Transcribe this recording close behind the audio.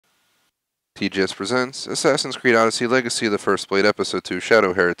TGS presents Assassin's Creed Odyssey Legacy of the First Blade Episode 2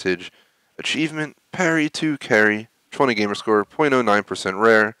 Shadow Heritage. Achievement, Parry to Carry, 20 gamer score, 0.09%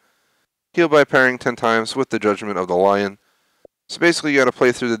 rare. Heal by parrying 10 times with the Judgment of the Lion. So basically you gotta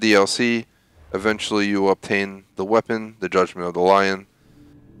play through the DLC. Eventually you will obtain the weapon, the Judgment of the Lion.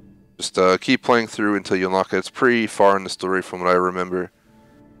 Just keep playing through until you unlock it. It's pretty far in the story from what I remember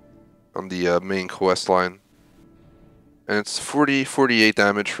on the main quest line. And it's 48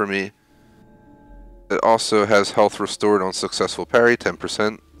 damage for me. It also has health restored on successful parry,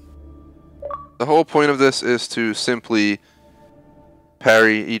 10%. The whole point of this is to simply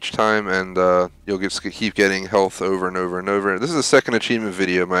parry each time, and you'll just keep getting health over and over and over. This is the second achievement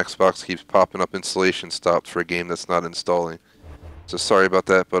video. My Xbox keeps popping up installation stopped for a game that's not installing. So sorry about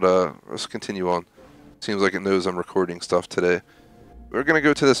that, but let's continue on. Seems like it knows I'm recording stuff today. We're going to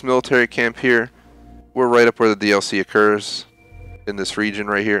go to this military camp here. We're right up where the DLC occurs, in this region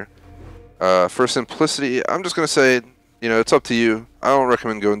right here. For simplicity, I'm just going to say, you know, it's up to you. I don't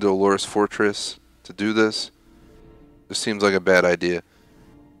recommend going to Aloris Fortress to do this. This seems like a bad idea.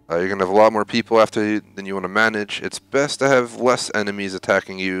 You're going to have a lot more people after you than you want to manage. It's best to have less enemies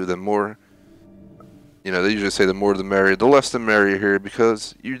attacking you than more. You know, they usually say the more the merrier. The less the merrier here,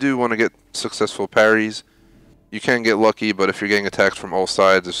 because you do want to get successful parries. You can get lucky, but if you're getting attacked from all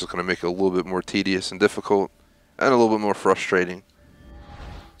sides, it's just going to make it a little bit more tedious and difficult, and a little bit more frustrating.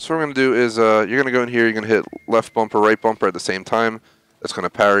 So what we're going to do is, you're going to go in here, you're going to hit left bumper, right bumper at the same time. That's going to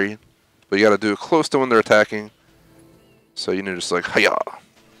parry, but you got to do it close to when they're attacking. So you know, just like, hiya!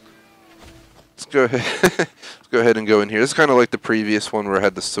 Let's go ahead, let's go ahead and go in here. This is kind of like the previous one where I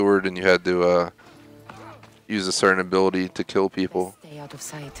had the sword and you had to use a certain ability to kill people. Stay out of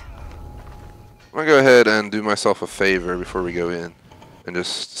sight. I'm going to go ahead and do myself a favor before we go in and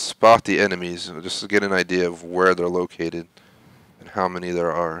just spot the enemies, just to get an idea of where they're located and how many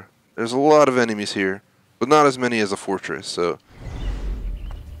there are. There's a lot of enemies here, but not as many as a fortress, so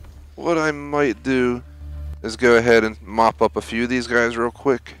what I might do is go ahead and mop up a few of these guys real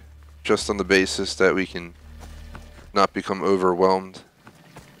quick, just on the basis that we can not become overwhelmed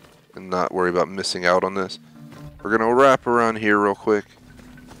and not worry about missing out on this. We're going to wrap around here real quick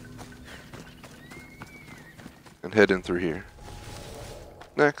and head in through here.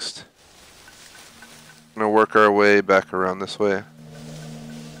 Next, we're going to work our way back around this way.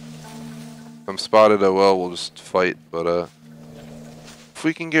 If I'm spotted, oh well, we'll just fight, but if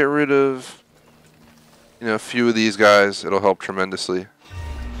we can get rid of, you know, a few of these guys, it'll help tremendously.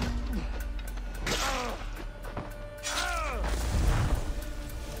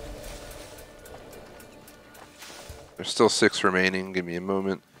 There's still 6 remaining, give me a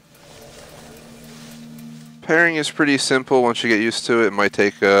moment. Parrying is pretty simple once you get used to it. It might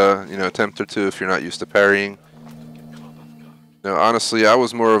take you know, a attempt or two if you're not used to parrying. No, honestly, I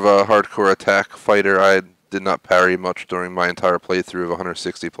was more of a hardcore attack fighter. I did not parry much during my entire playthrough of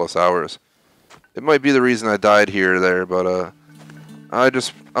 160 plus hours. It might be the reason I died here or there, but I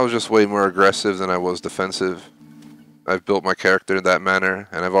was just way more aggressive than I was defensive. I've built my character in that manner,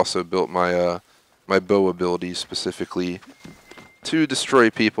 and I've also built my my bow abilities specifically to destroy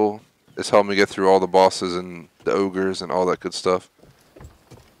people. It's helped me get through all the bosses and the ogres and all that good stuff.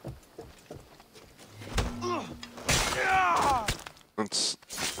 It's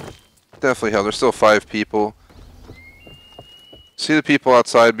definitely helped. There's still 5 people. See the people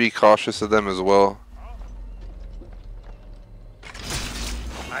outside, be cautious of them as well.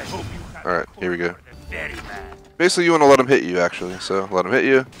 Alright, here we go. Basically you want to let him hit you actually, so let him hit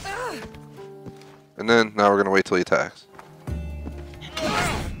you. And then, now we're going to wait till he attacks.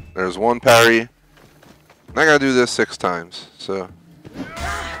 There's 1 parry. And I gotta do this 6 times, so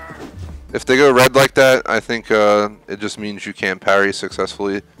if they go red like that, I think it just means you can't parry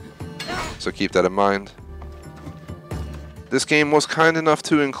successfully, so keep that in mind. This game was kind enough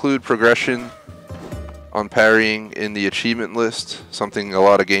to include progression on parrying in the achievement list, something a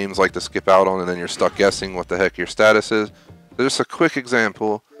lot of games like to skip out on, and then you're stuck guessing what the heck your status is. So just a quick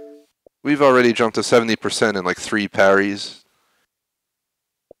example, we've already jumped to 70% in like 3 parries.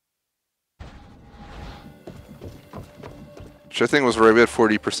 Which I think was right. We had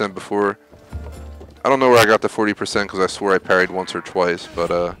 40% before. I don't know where I got the 40% because I swore I parried once or twice, but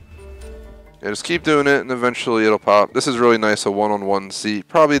yeah, just keep doing it and eventually it'll pop. This is really nice, a one-on-one seat.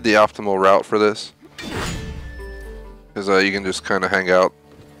 Probably the optimal route for this, because you can just kind of hang out.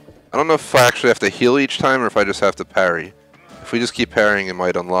 I don't know if I actually have to heal each time or if I just have to parry. If we just keep parrying, it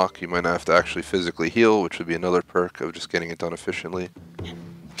might unlock. You might not have to actually physically heal, which would be another perk of just getting it done efficiently.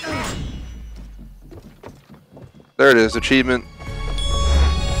 There it is, achievement.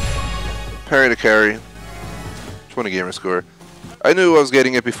 Parry to carry. 20 gamer score. I knew I was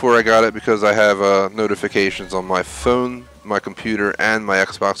getting it before I got it because I have notifications on my phone, my computer, and my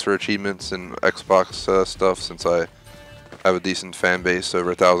Xbox for achievements and Xbox stuff, since I have a decent fan base, over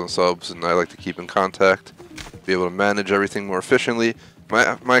 1,000 subs, and I like to keep in contact, be able to manage everything more efficiently.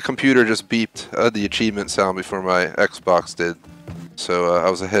 My computer just beeped the achievement sound before my Xbox did, so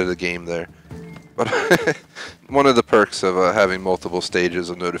I was ahead of the game there. But one of the perks of having multiple stages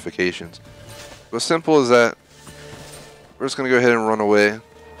of notifications. But as simple as that, we're just going to go ahead and run away.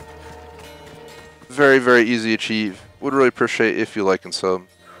 Very, very easy to achieve. Would really appreciate if you like and sub.